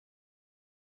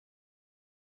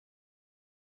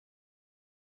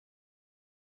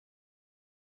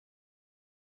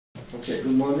Okay,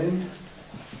 good morning.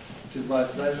 It is my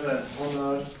pleasure and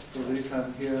honor to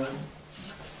welcome here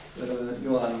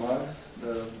Johann Marx,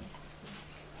 the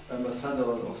ambassador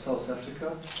of South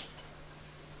Africa.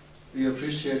 We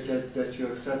appreciate that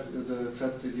you accepted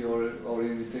our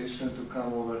invitation to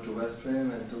come over to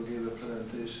iveszprem and to give a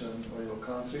presentation on your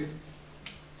country.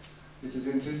 It is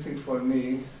interesting for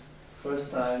me.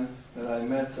 First time when I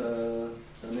met the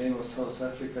name of South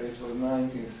Africa, it was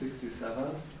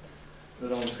 1967,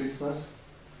 around Christmas,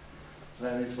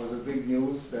 when it was a big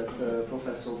news that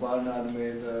Professor Barnard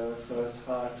made the first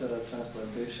heart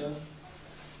transplantation.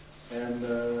 And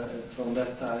from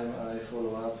that time I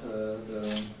follow up the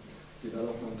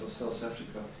development of South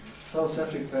Africa. South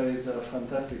Africa is a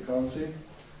fantastic country.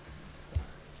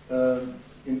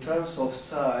 In terms of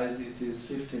size, it is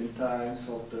 15 times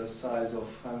of the size of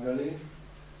Hungary.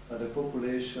 The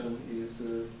population is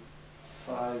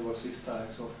 5 or 6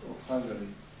 times of Hungary.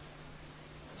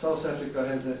 South Africa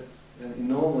has an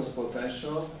enormous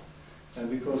potential, and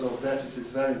because of that it is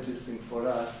very interesting for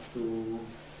us to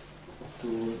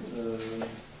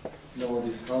know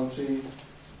this country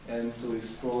and to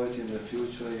explore it in the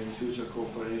future, in future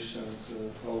cooperations,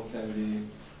 how can we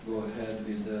go ahead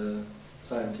with the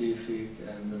scientific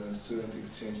and student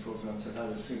exchange programs and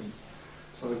other things.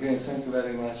 So again, thank you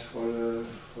very much for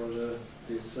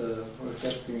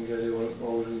accepting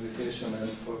our invitation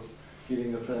and for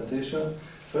giving a presentation.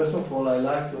 First of all, I'd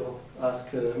like to ask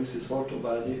Mrs.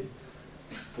 Hortobágyi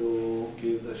to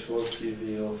give a short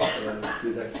CV of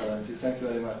His Excellency. Thank you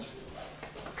very much.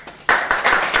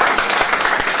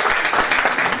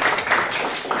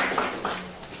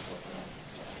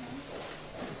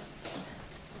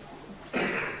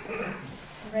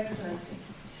 Your Excellency.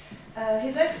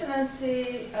 His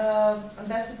Excellency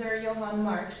Ambassador Johann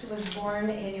Marx was born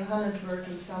in Johannesburg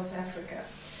in South Africa.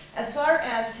 As far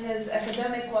as his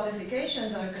academic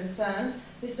qualifications are concerned,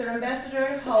 Mr.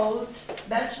 Ambassador holds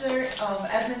Bachelor of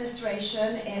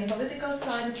Administration in Political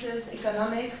Sciences,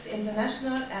 Economics,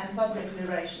 International and Public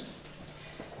Relations.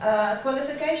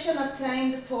 Qualification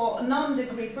obtained for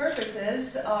non-degree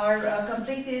purposes are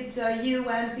completed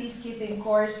UN peacekeeping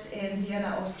course in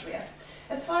Vienna, Austria.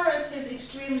 As far as his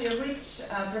extremely rich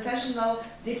professional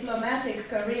diplomatic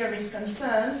career is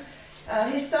concerned,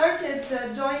 he started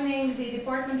joining the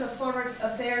Department of Foreign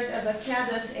Affairs as a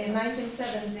cadet in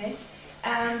 1970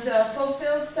 and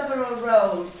fulfilled several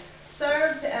roles.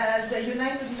 Served as a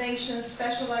United Nations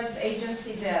Specialized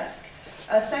Agency Desk,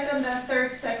 a second and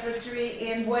third secretary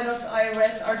in Buenos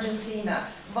Aires, Argentina,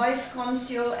 vice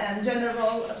consul and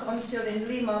general consul in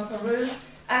Lima, Peru,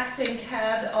 acting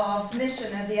head of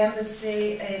mission at the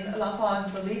embassy in La Paz,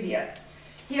 Bolivia.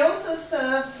 He also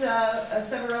served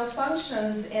several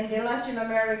functions in the Latin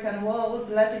American world,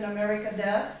 Latin America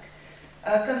desk,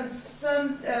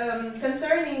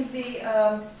 concerning the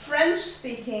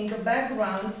French-speaking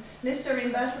background. Mr.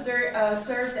 Ambassador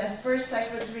served as First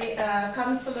Secretary,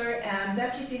 Counselor, and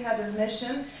Deputy Head of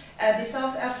Mission at the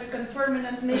South African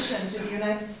Permanent Mission to the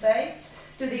United States,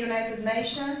 to the United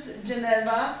Nations,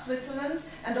 Geneva, Switzerland,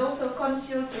 and also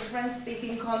Consul to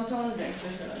French-speaking cantons in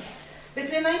Switzerland.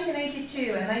 Between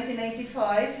 1982 and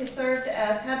 1985, he served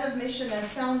as Head of Mission at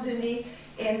Saint-Denis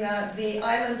in the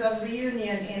island of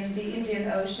Reunion in the Indian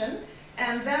Ocean,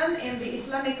 and then in the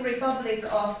Islamic Republic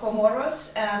of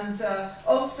Comoros, and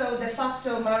also de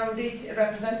facto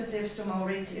representatives to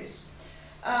Mauritius.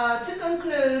 To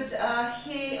conclude,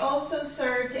 he also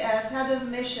served as Head of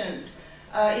Missions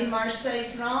in Marseille,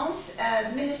 France,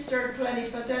 as Minister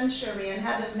Plenipotentiary and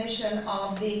Head of Mission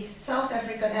of the South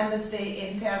African Embassy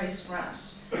in Paris,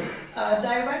 France.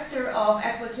 Director of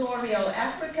Equatorial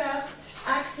Africa,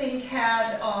 acting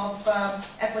head of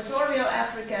Equatorial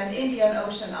Africa and Indian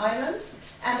Ocean Islands,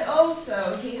 and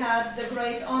also he had the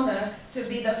great honor to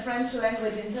be the French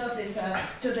language interpreter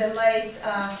to the late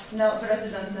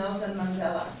President Nelson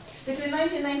Mandela. Between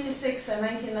 1996 and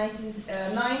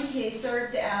 1999, he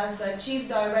served as the Chief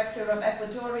Director of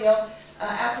Equatorial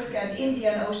Africa and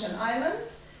Indian Ocean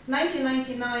Islands.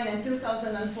 1999 and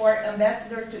 2004,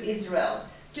 Ambassador to Israel.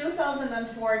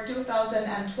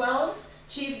 2004-2012,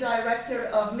 Chief Director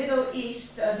of Middle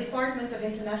East Department of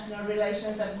International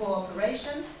Relations and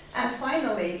Cooperation. And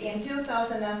finally, in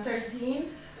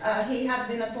 2013, he had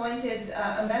been appointed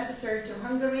ambassador to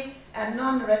Hungary and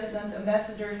non-resident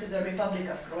ambassador to the Republic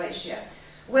of Croatia.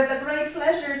 With a great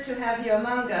pleasure to have you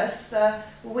among us,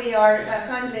 we are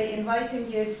kindly inviting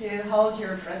you to hold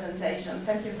your presentation.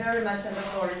 Thank you very much, and the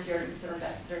floor is yours, Mr.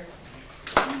 Ambassador.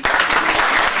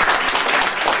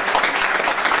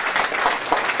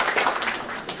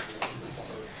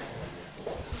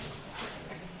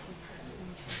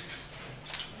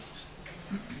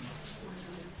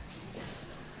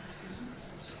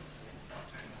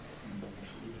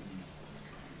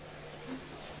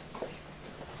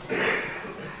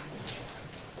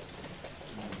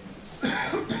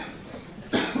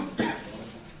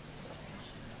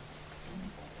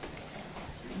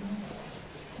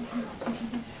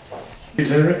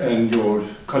 Chancellor and your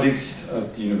colleagues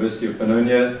at the University of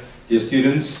Pannonia, dear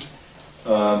students,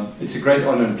 it's a great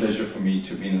honor and pleasure for me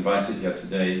to be invited here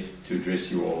today to address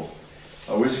you all.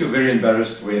 I always feel very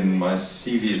embarrassed when my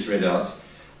CV is read out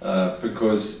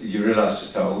because you realize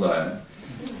just how old I am.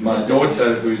 My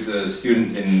daughter, who's a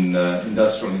student in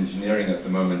industrial engineering at the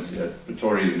moment at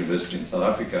Pretoria University in South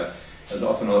Africa, has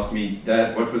often asked me,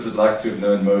 Dad, what was it like to have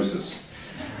known Moses?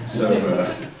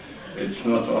 So it's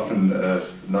not often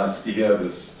nice to hear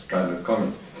this kind of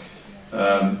comment.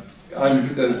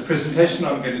 The presentation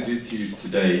I'm going to do to you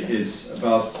today is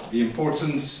about the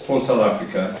importance for South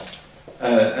Africa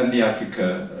and the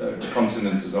Africa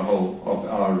continent as a whole of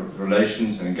our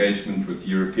relations and engagement with the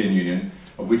European Union,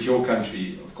 of which your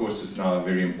country, of course, is now a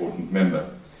very important member.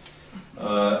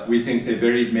 We think there are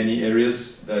very many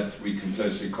areas that we can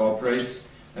closely cooperate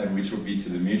and which will be to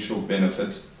the mutual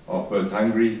benefit of both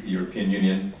Hungary, the European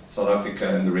Union, South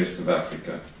Africa and the rest of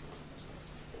Africa.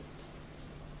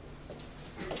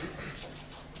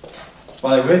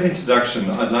 By way of introduction,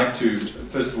 I'd like to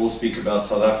first of all speak about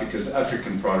South Africa's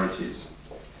African priorities.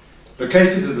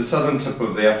 Located at the southern tip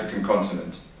of the African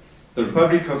continent, the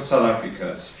Republic of South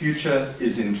Africa's future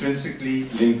is intrinsically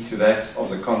linked to that of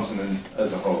the continent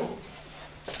as a whole.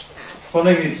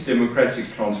 Following its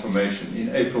democratic transformation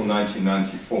in April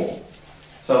 1994,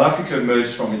 South Africa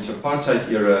emerged from its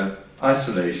apartheid-era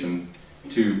isolation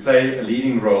to play a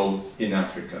leading role in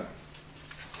Africa.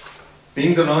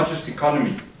 Being the largest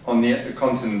economy on the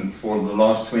continent for the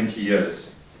last 20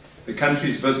 years, the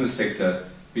country's business sector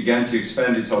began to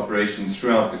expand its operations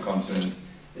throughout the continent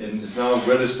and is now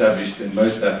well established in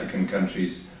most African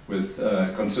countries with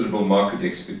considerable market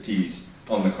expertise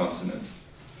on the continent.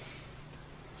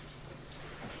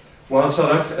 While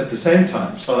at the same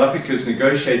time, South Africa's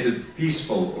negotiated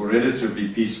peaceful or relatively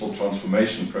peaceful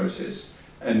transformation process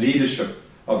and leadership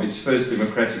of its first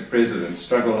democratic president,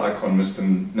 struggle icon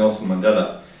Mr. Nelson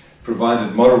Mandela,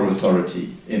 provided moral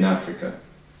authority in Africa.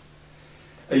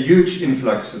 A huge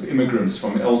influx of immigrants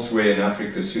from elsewhere in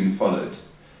Africa soon followed,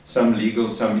 some legal,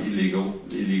 some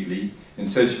illegally, in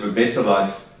search of a better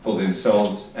life for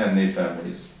themselves and their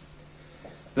families.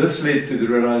 This led to the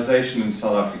realization in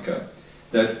South Africa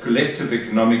that collective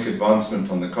economic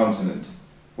advancement on the continent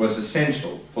was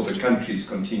essential for the country's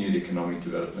continued economic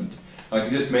development. I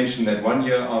can just mention that 1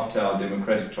 year after our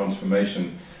democratic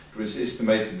transformation, it was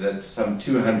estimated that some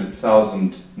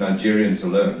 200,000 Nigerians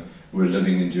alone were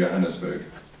living in Johannesburg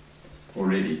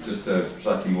already, just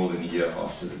slightly more than a year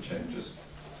after the changes.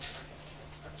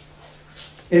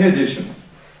 In addition,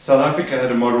 South Africa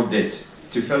had a moral debt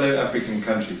to fellow African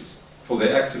countries for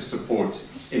their active support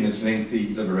in its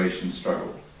lengthy liberation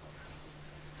struggle.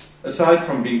 Aside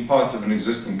from being part of an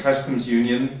existing customs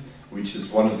union, which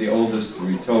is one of the oldest,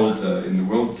 we're told, in the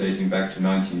world, dating back to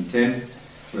 1910,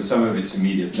 with some of its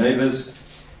immediate neighbors,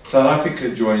 South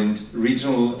Africa joined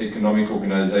Regional Economic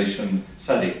Organization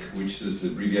SADC, which is the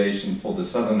abbreviation for the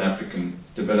Southern African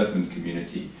Development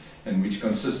Community, and which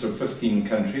consists of 15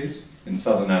 countries in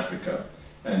Southern Africa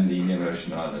and the Indian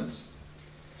Ocean Islands.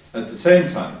 At the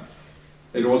same time,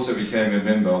 it also became a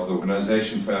member of the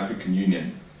Organization for African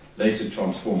Union, later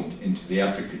transformed into the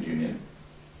African Union.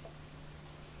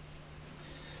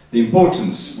 The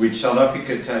importance which South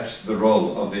Africa attached to the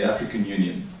role of the African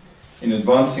Union in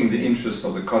advancing the interests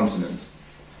of the continent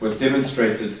was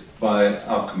demonstrated by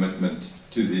our commitment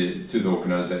to the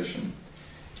organization.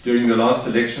 During the last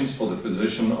elections for the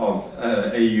position of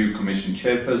AU Commission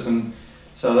Chairperson,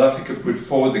 South Africa put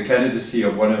forward the candidacy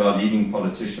of one of our leading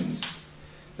politicians.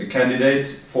 The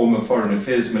candidate, former Foreign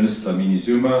Affairs Minister Lamini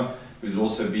Zuma, who's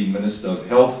also been Minister of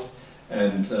Health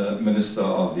and Minister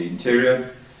of the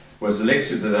Interior, was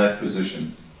elected to that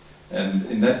position. And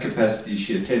in that capacity,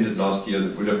 she attended last year the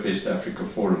Budapest Africa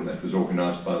Forum that was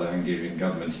organized by the Hungarian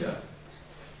government here.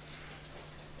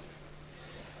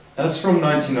 As from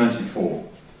 1994,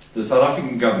 the South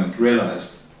African government realized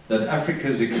that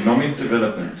Africa's economic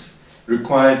development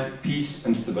required peace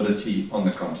and stability on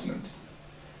the continent.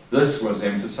 This was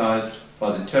emphasized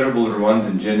by the terrible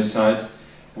Rwandan genocide,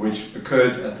 which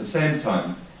occurred at the same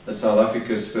time as South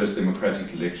Africa's first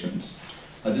democratic elections.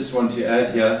 I just want to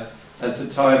add here, at the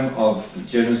time of the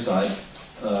genocide,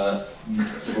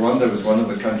 Rwanda was one of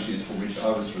the countries for which I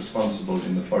was responsible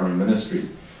in the foreign ministry.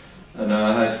 And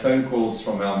I had phone calls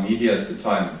from our media at the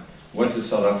time, what is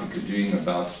South Africa doing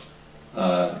about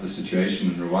the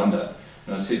situation in Rwanda?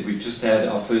 And I said, we've just had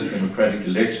our first democratic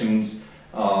elections,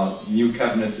 our new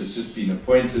cabinet has just been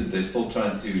appointed, they're still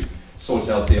trying to sort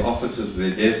out their offices,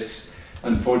 their desks.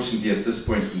 Unfortunately, at this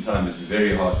point in time, it's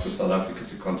very hard for South Africa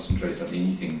to concentrate on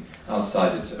anything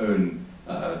outside its own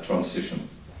transition.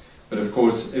 But of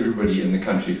course, everybody in the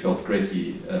country felt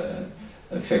greatly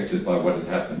affected by what had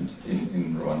happened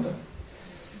in Rwanda.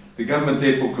 The government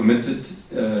therefore committed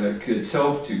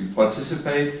itself to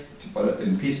participate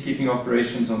in peacekeeping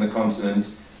operations on the continent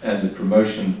and the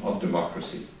promotion of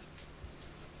democracy.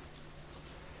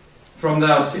 From the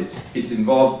outset, it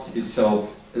involved itself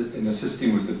in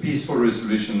assisting with the peaceful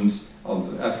resolutions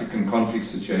of African conflict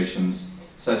situations,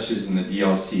 such as in the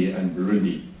DRC and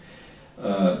Burundi.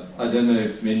 I don't know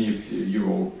if many of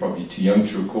you are probably too young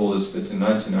to recall this, but in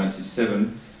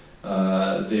 1997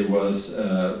 there was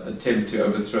an attempt to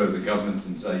overthrow the government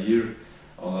in Zaire.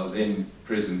 Then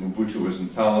President Mobutu was in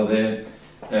power there,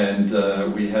 and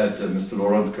we had Mr.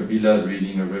 Laurent Kabila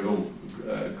leading a rebel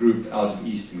group out of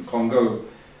eastern Congo.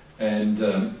 And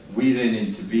we then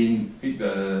intervened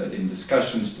in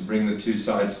discussions to bring the two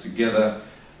sides together,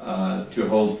 to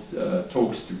hold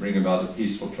talks to bring about a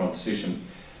peaceful transition.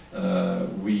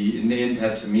 We in the end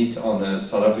had to meet on a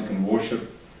South African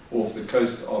warship off the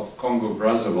coast of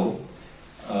Congo-Brazzaville,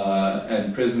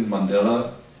 and President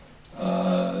Mandela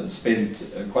spent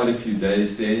quite a few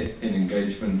days there in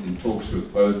engagement in talks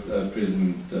with both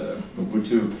President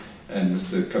Mobutu and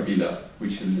Mr. Kabila,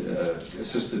 which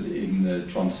assisted in the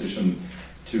transition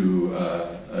to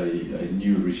a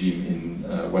new regime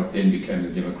in what then became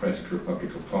the Democratic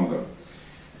Republic of Congo.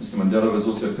 Mr. Mandela was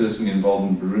also personally involved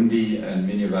in Burundi and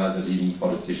many of our other leading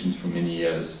politicians for many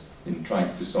years in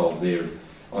trying to solve their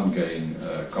ongoing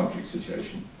conflict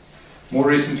situation. More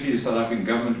recently, the South African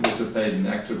government also played an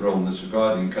active role in this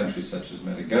regard in countries such as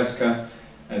Madagascar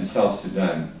and South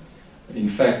Sudan. In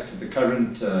fact, the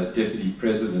current Deputy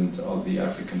President of the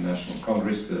African National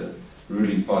Congress, the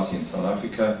ruling party in South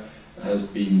Africa, has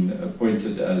been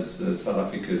appointed as South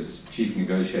Africa's chief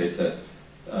negotiator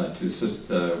to assist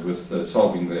with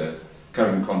solving the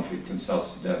current conflict in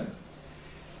South Sudan.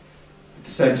 At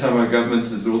the same time, our government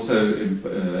has also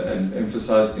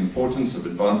emphasized the importance of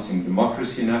advancing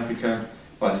democracy in Africa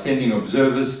by sending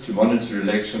observers to monitor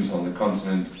elections on the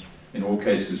continent in all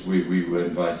cases where we were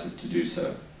invited to do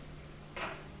so.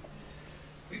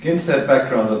 Against that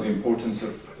background of the importance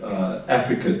of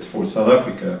Africa for South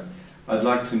Africa, I'd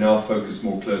like to now focus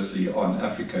more closely on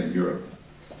Africa and Europe.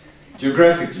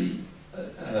 Geographically,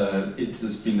 it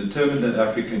has been determined that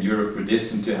Africa and Europe were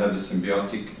destined to have a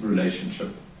symbiotic relationship.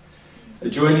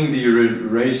 Adjoining the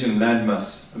Eurasian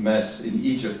landmass in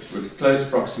Egypt with close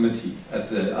proximity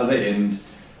at the other end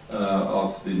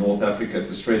of the North Africa at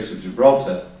the Straits of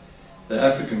Gibraltar, the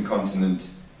African continent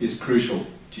is crucial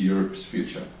to Europe's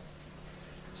future.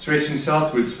 Stretching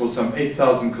southwards for some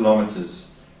 8,000 kilometers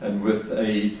and with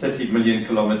a 30 million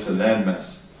kilometer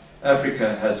landmass,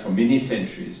 Africa has for many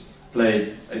centuries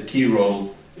played a key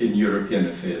role in European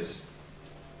affairs.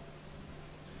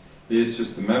 There's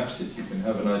just the maps that you can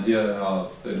have an idea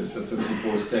how the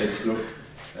 54 states look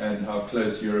and how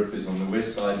close Europe is on the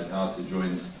west side and how it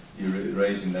adjoins the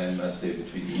Eurasian landmass there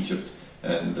between Egypt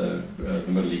and the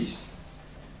Middle East.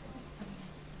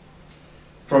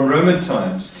 From Roman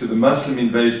times to the Muslim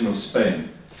invasion of Spain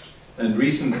and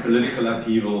recent political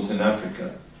upheavals in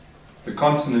Africa, the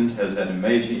continent has had a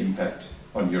major impact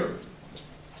on Europe.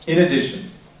 In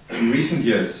addition, in recent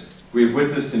years, we have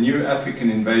witnessed a new African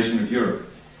invasion of Europe,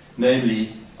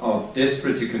 namely of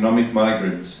desperate economic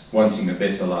migrants wanting a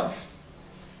better life.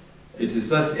 It is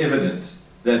thus evident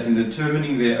that in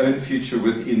determining their own future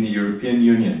within the European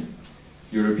Union,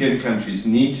 European countries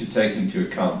need to take into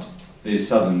account their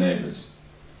southern neighbours.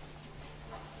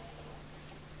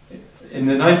 In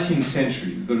the 19th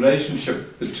century, the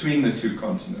relationship between the two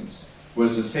continents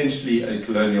was essentially a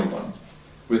colonial one,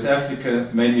 with Africa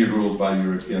mainly ruled by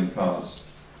European powers.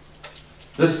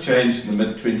 This changed in the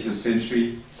mid-20th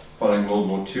century, following World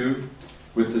War II,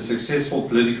 with the successful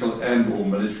political and/or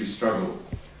military struggle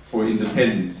for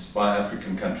independence by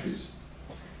African countries.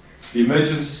 The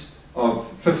emergence of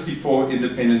 54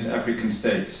 independent African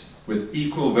states with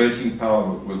equal voting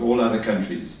power with all other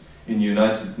countries in the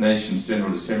United Nations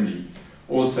General Assembly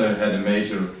also had a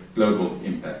major global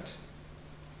impact.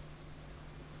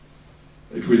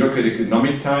 If we look at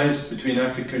economic ties between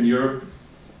Africa and Europe,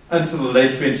 until the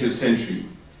late 20th century,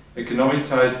 economic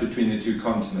ties between the two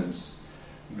continents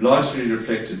largely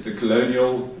reflected the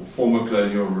colonial or former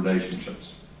colonial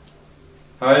relationships.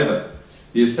 However,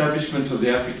 the establishment of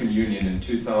the African Union in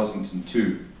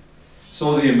 2002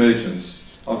 saw the emergence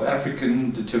of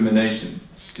African determination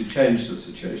to change the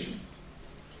situation.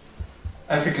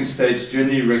 African states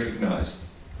generally recognized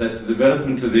that the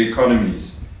development of their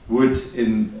economies would,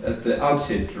 at the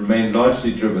outset, remain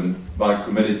largely driven by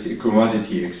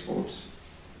commodity exports.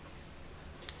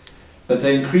 But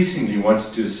they increasingly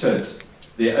wanted to assert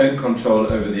their own control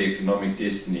over their economic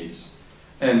destinies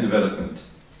and development,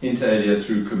 inter alia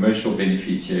through commercial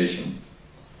beneficiation.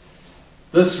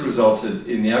 This resulted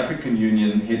in the African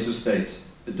Union heads of state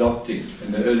adopting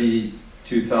in the early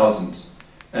 2000s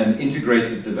an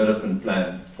integrated development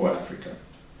plan for Africa.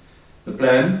 The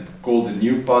plan, called the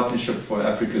New Partnership for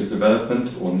Africa's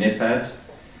Development, or NEPAD,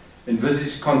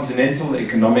 envisaged continental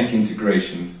economic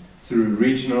integration through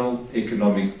regional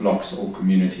economic blocs or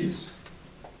communities.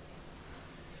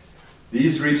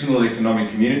 These regional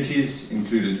economic communities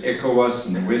included ECOWAS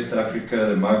in West Africa,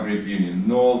 the Maghreb Union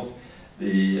North,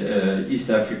 the East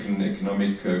African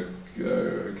Economic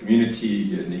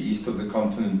Community in the east of the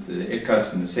continent, the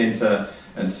ECAS in the center,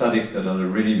 and SADC that I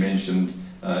already mentioned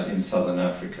in Southern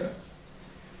Africa.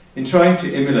 In trying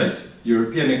to emulate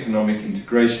European economic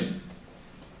integration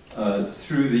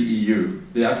through the EU,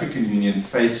 the African Union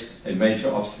faced a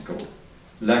major obstacle: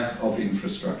 lack of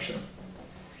infrastructure.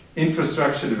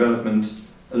 Infrastructure development,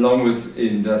 along with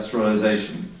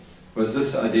industrialization, was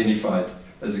thus identified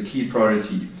as a key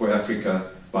priority for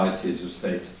Africa by its heads of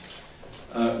state.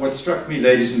 What struck me,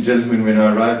 ladies and gentlemen, when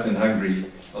I arrived in Hungary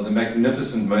are the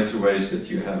magnificent motorways that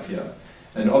you have here.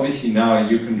 And obviously now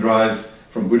you can drive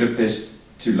from Budapest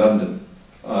to London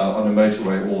on a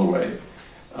motorway all the way.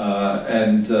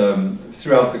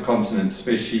 Throughout the continent,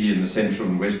 especially in the central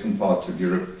and western part of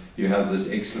Europe, you have this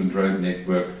excellent road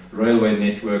network, railway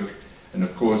network, and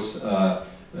of course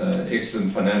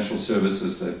excellent financial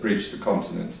services that bridge the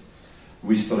continent.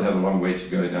 We still have a long way to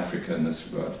go in Africa in this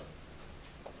regard.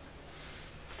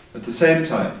 At the same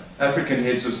time, African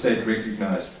heads of state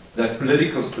recognized that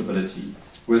political stability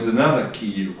was another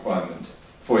key requirement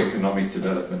for economic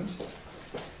development.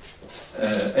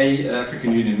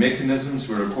 African Union mechanisms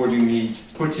were accordingly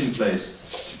put in place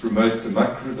to promote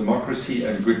democracy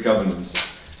and good governance,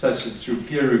 such as through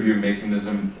peer review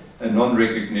mechanism and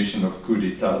non-recognition of coup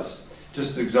d'etats.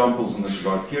 Just examples in this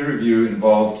regard. Peer review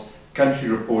involved country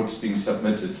reports being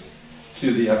submitted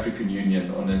to the African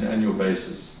Union on an annual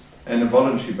basis and a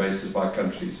voluntary basis by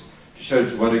countries to show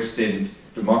to what extent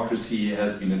democracy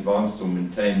has been advanced or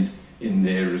maintained in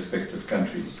their respective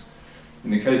countries. In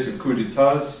the case of coup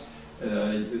d'etats,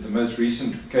 the most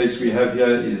recent case we have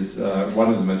here is, one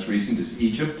of the most recent is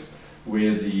Egypt,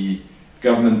 where the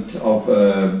government of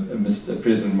Mr.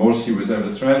 President Morsi was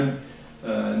overthrown,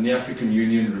 and the African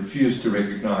Union refused to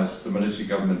recognize the military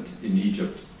government in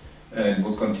Egypt and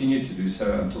will continue to do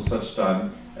so until such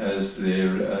time as their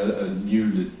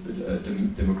new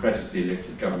democratically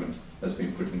elected government has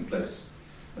been put in place.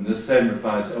 And the same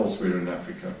applies elsewhere in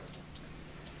Africa.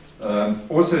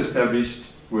 Also established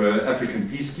were African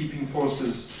peacekeeping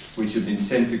forces, which have been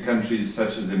sent to countries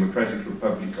such as the Democratic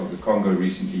Republic of the Congo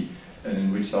recently, and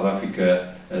in which South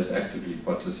Africa has actively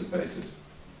participated.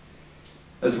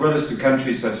 As well as to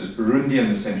countries such as Burundi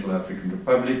and the Central African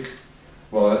Republic,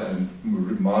 and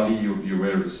Mali, you'll be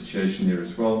aware of the situation there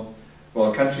as well,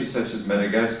 while countries such as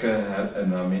Madagascar,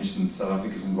 and I mentioned South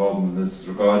Africa's involvement in this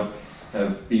regard,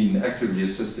 have been actively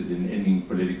assisted in ending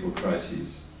political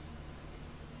crises.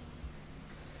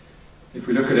 If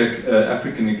we look at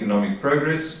African economic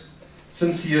progress,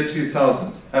 since the year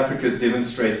 2000, Africa has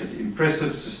demonstrated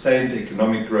impressive sustained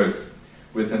economic growth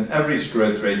with an average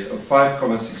growth rate of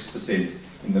 5.6%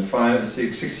 in the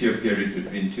 6-year period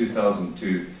between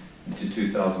 2002 to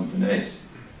 2008.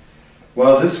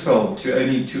 While this fell to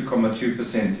only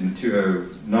 2.2% in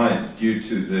 2009 due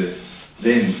to the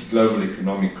then global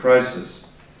economic crisis,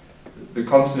 the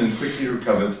continent quickly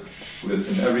recovered with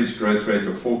an average growth rate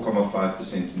of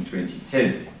 4.5% in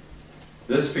 2010.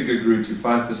 This figure grew to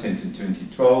 5% in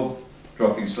 2012,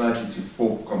 dropping slightly to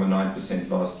 4.9%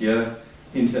 last year,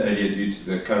 inter alia due to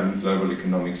the current global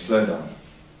economic slowdown.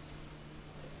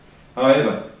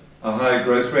 However, a higher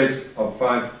growth rate of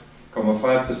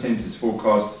 5.5% is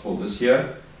forecast for this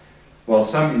year, while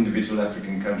some individual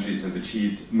African countries have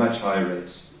achieved much higher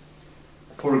rates.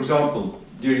 For example,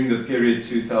 during the period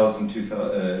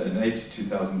 2008 to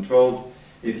 2012,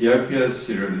 Ethiopia,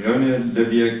 Sierra Leone,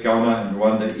 Libya, Ghana, and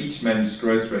Rwanda each managed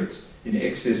growth rates in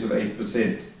excess of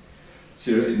 8%.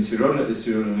 In Sierra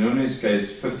Leone's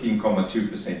case,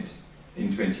 15.2%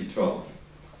 in 2012,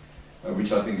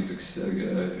 which I think is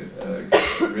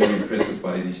really impressive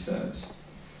by any standards.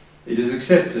 It is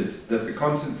accepted that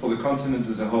for the continent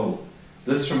as a whole,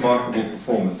 this remarkable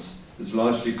performance is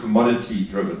largely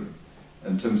commodity-driven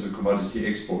in terms of commodity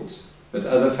exports, but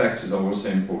other factors are also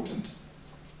important.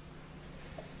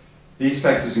 These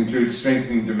factors include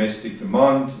strengthening domestic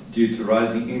demand due to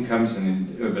rising incomes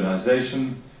and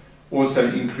urbanization,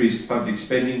 also increased public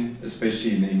spending,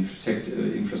 especially in the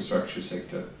infrastructure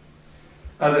sector.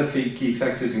 Other key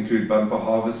factors include bumper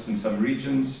harvests in some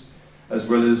regions, as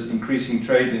well as increasing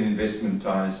trade and investment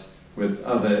ties with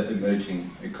other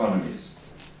emerging economies.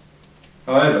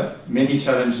 However, many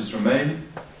challenges remain,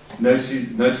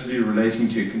 notably relating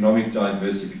to economic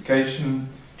diversification,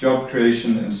 job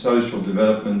creation and social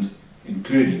development,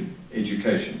 including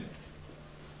education.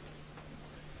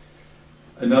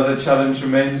 Another challenge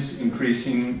remains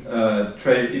increasing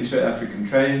inter-African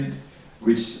trade,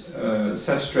 which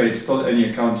such trade still only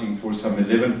accounting for some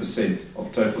 11%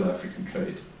 of total African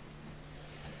trade.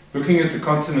 Looking at the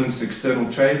continent's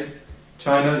external trade,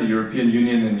 China, the European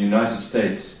Union and the United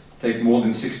States take more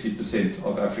than 60%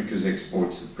 of Africa's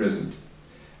exports at present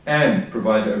and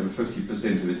provide over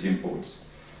 50% of its imports.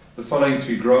 The following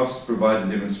three graphs provide a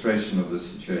demonstration of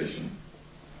this situation.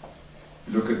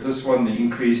 Look at this one, the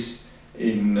increase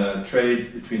in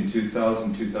trade between 2000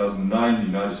 and 2009, the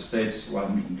United States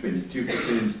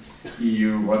 122%,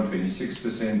 EU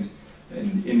 126%,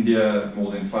 and India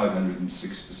more than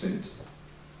 506%.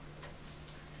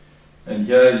 And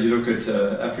here you look at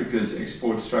Africa's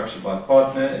export structure by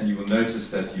partner, and you will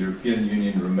notice that the European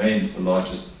Union remains the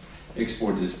largest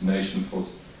export destination for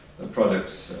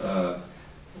products,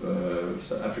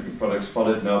 African products,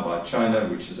 followed now by China,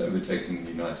 which has overtaken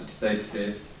the United States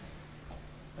there.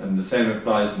 And the same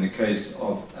applies in the case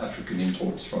of African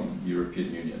imports from the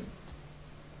European Union.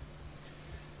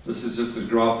 This is just a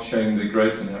graph showing the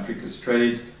growth in Africa's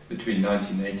trade between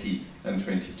 1980 and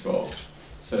 2012.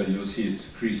 So you'll see it's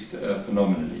increased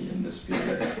phenomenally in this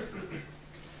period.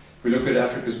 If we look at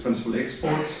Africa's principal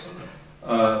exports,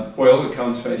 oil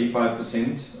accounts for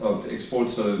 85% of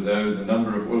exports, although the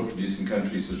number of oil-producing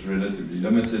countries is relatively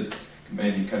limited,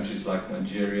 mainly countries like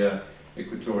Nigeria,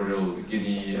 Equatorial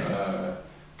Guinea,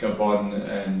 Gabon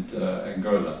and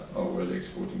Angola are oil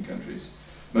exporting countries.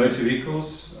 Motor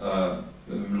vehicles,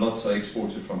 lots are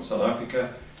exported from South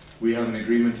Africa. We have an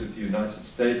agreement with the United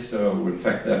States, so in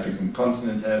fact the African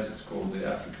continent has, it's called the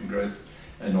African Growth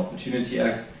and Opportunity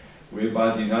Act,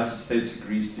 whereby the United States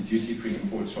agrees to duty-free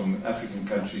imports from African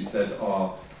countries that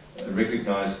are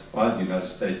recognized by the United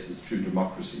States as true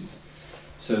democracies.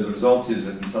 So the result is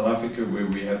that in South Africa, where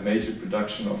we have major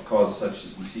production of cars such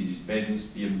as Mercedes-Benz,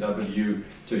 BMW,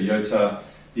 Toyota,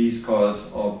 these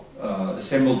cars are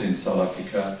assembled in South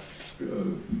Africa,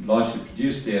 largely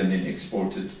produced there and then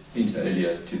exported inter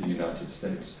alia to the United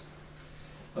States.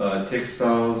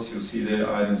 Textiles, you'll see there,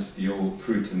 iron and steel,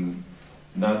 fruit and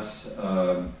nuts,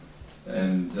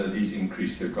 and these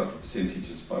increased, they've got the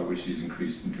percentages by which these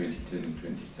increased in 2010 and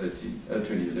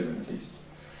 2011 at least.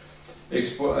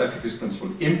 Africa's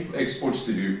principal exports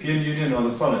to the European Union are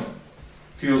the following.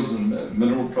 Fuels and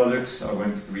mineral products, I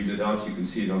won't read it out, you can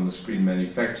see it on the screen,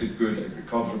 manufactured good,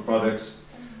 agricultural products,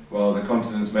 while the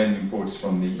continent's main imports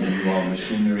from the EU are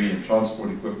machinery and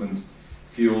transport equipment,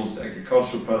 fuels,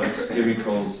 agricultural products,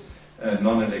 chemicals, and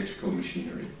non-electrical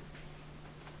machinery.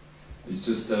 It's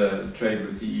just a trade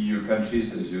with the EU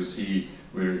countries, as you'll see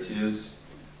where it is.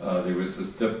 There was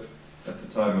this dip at the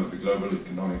time of the global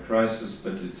economic crisis,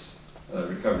 but it's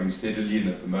recovering steadily, and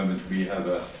at the moment we have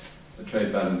a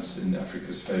trade balance in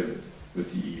Africa's favor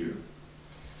with the EU.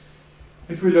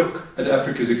 If we look at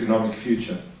Africa's economic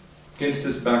future, against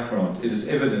this background, it is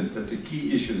evident that the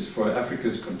key issues for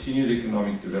Africa's continued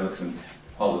economic development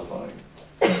are the following.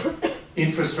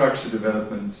 Infrastructure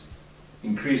development,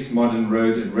 increased modern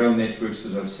road and rail networks,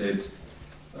 as I've said,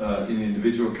 in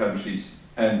individual countries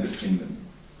and between them.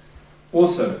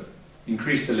 Also,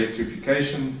 increased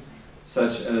electrification,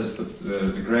 such as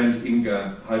the Grand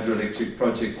Inga hydroelectric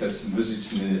project that's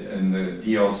envisaged in the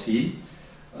DRC,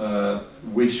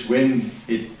 which, when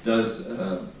it does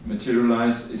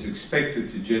materialize, is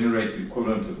expected to generate the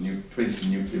equivalent of 20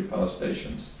 nuclear power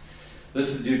stations. This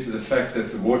is due to the fact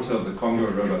that the water of the Congo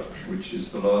River, which is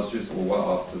the largest, or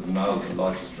after the Nile, the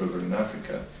largest river in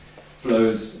Africa,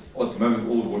 flows, at the moment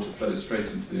all the water flows straight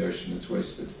into the ocean, it's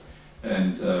wasted.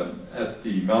 And at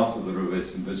the mouth of the river,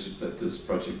 it's envisaged that this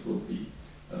project will be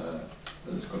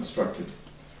constructed.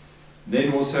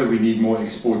 Then also we need more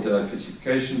export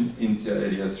diversification inter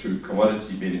alia through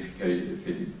commodity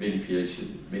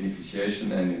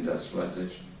beneficiation and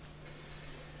industrialization.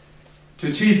 To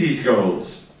achieve these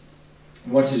goals,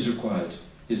 what is required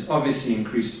is obviously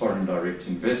increased foreign direct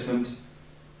investment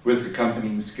with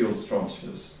accompanying skills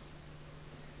transfers.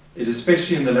 It is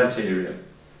especially in the latter area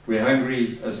where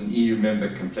Hungary as an EU member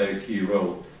can play a key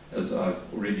role, as I've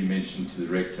already mentioned to the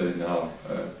Rector in our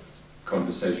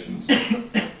conversations.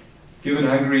 Given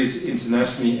Hungary's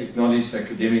internationally acknowledged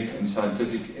academic and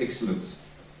scientific excellence,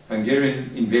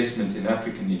 Hungarian investment in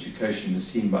African education is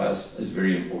seen by us as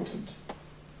very important.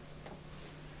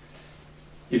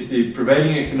 If the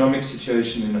prevailing economic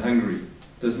situation in Hungary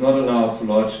does not allow for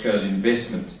large-scale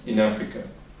investment in Africa,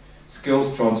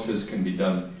 skills transfers can be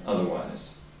done otherwise.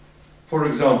 For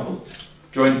example,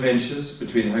 joint ventures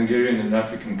between Hungarian and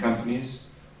African companies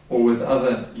or with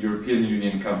other European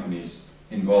Union companies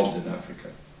involved in Africa.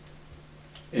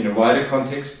 In a wider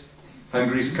context,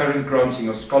 Hungary's current granting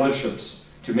of scholarships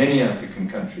to many African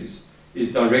countries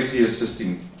is directly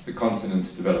assisting the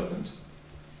continent's development.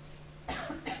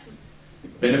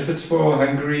 Benefits for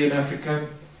Hungary in Africa.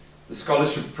 The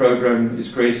scholarship program is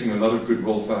creating a lot of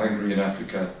goodwill for Hungary in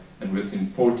Africa and with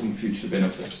important future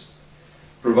benefits.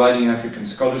 Providing African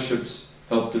scholarships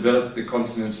help develop the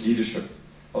continent's leadership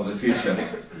of the future,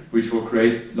 which will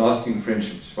create lasting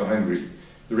friendships for Hungary.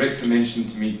 The rector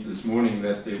mentioned to me this morning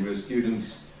that there were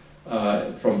students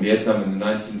from Vietnam in the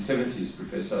 1970s,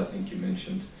 Professor, I think you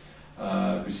mentioned,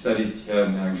 who studied here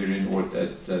in Hungarian or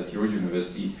at your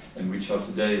university and which are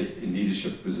today in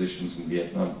leadership positions in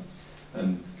Vietnam.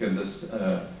 And can this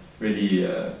really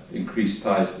increase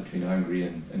ties between Hungary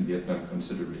and Vietnam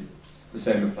considerably. The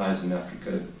same applies in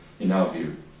Africa, in our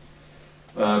view.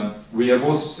 We have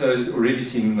also already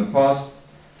seen in the past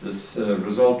this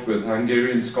result with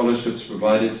Hungarian scholarships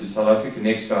provided to South African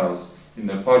exiles in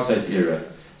the apartheid era,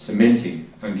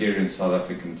 cementing Hungarian-South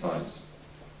African ties.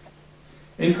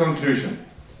 In conclusion,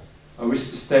 I wish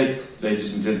to state,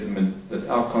 ladies and gentlemen, that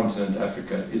our continent,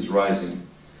 Africa, is rising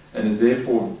and it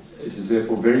is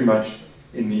therefore very much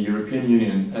in the European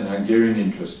Union and Hungarian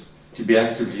interest to be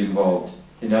actively involved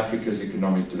in Africa's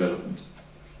economic development.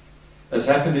 As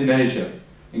happened in Asia,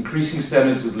 increasing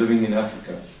standards of living in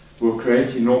Africa will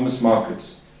create enormous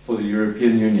markets for the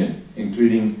European Union,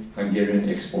 including Hungarian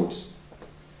exports.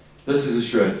 This is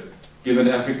assured, given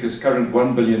Africa's current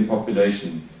 1 billion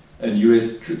population and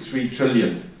US $3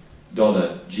 trillion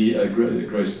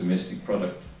gross domestic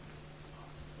product.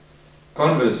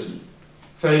 Conversely,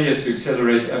 failure to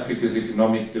accelerate Africa's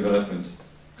economic development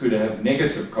could have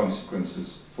negative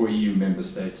consequences for EU member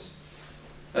states.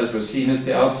 As was seen at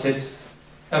the outset,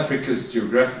 Africa's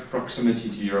geographic proximity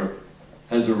to Europe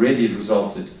has already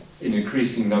resulted in an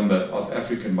increasing number of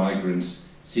African migrants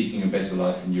seeking a better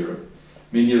life in Europe.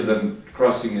 Many of them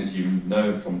crossing, as you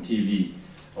know from TV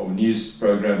or news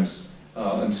programs,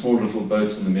 on small little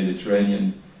boats in the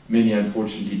Mediterranean, many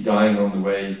unfortunately dying on the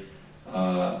way,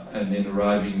 and then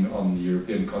arriving on the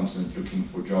European continent looking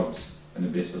for jobs and a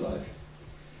better life.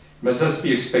 It must thus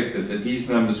be expected that these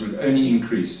numbers would only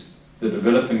increase the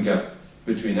development gap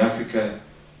between Africa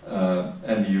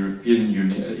and the European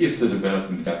Union, if the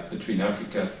development gap between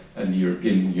Africa and the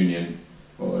European Union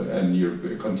and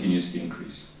Europe continues to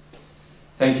increase.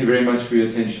 Thank you very much for your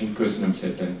attention. Köszönöm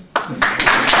szépen.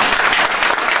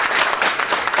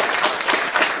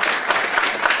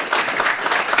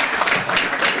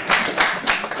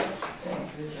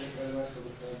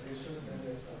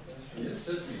 Yes,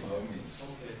 certainly, by all means.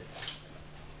 Okay.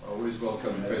 I always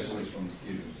welcome questions from the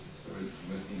students. It's always the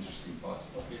most interesting part.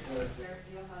 Okay, go ahead.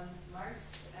 Johann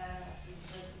Marx,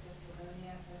 University of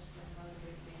Bologna, iveszprem.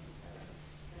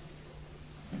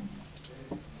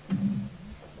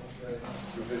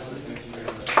 Professor, thank you very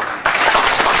much.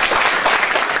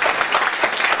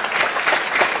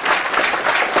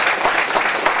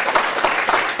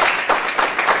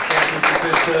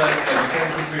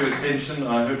 Thank you for your attention.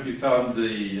 I hope you found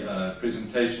the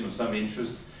presentation of some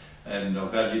interest and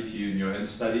of value to you in your own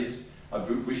studies. I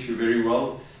wish you very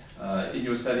well in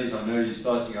your studies. I know you're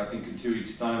starting, I think, in 2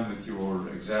 weeks' time with your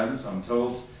exams, I'm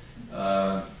told.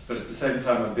 But at the same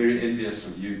time, I'm very envious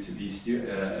of you to be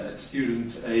at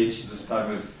student age this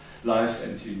time of life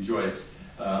and to enjoy it.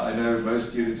 I know most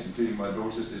students, including my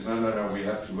daughter, says, no, we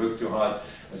have to work too hard.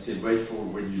 I said, wait for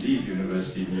when you leave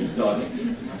university and you start a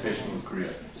professional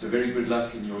career. So very good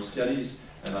luck in your studies,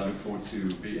 and I look forward to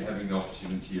having the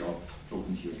opportunity of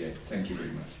talking to you again. Thank you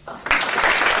very much.